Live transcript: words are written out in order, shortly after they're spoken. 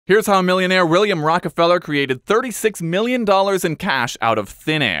Here's how millionaire William Rockefeller created $36 million in cash out of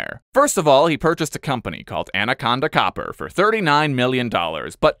thin air. First of all, he purchased a company called Anaconda Copper for $39 million,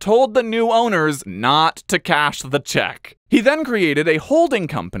 but told the new owners not to cash the check. He then created a holding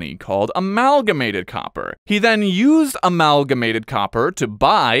company called Amalgamated Copper. He then used Amalgamated Copper to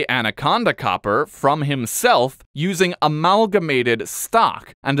buy Anaconda Copper from himself using amalgamated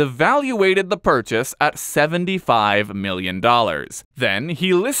stock and evaluated the purchase at $75 million. Then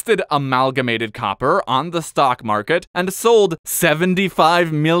he listed Amalgamated Copper on the stock market and sold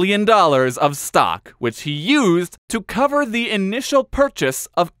 $75 million of stock, which he used to cover the initial purchase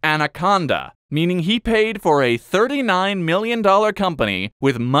of Anaconda, meaning he paid for a $39 million company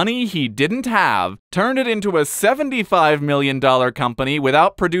with money he didn't have, turned it into a $75 million company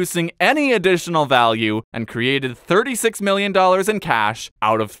without producing any additional value, and created $36 million in cash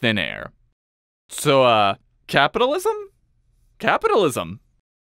out of thin air. So, capitalism? Capitalism.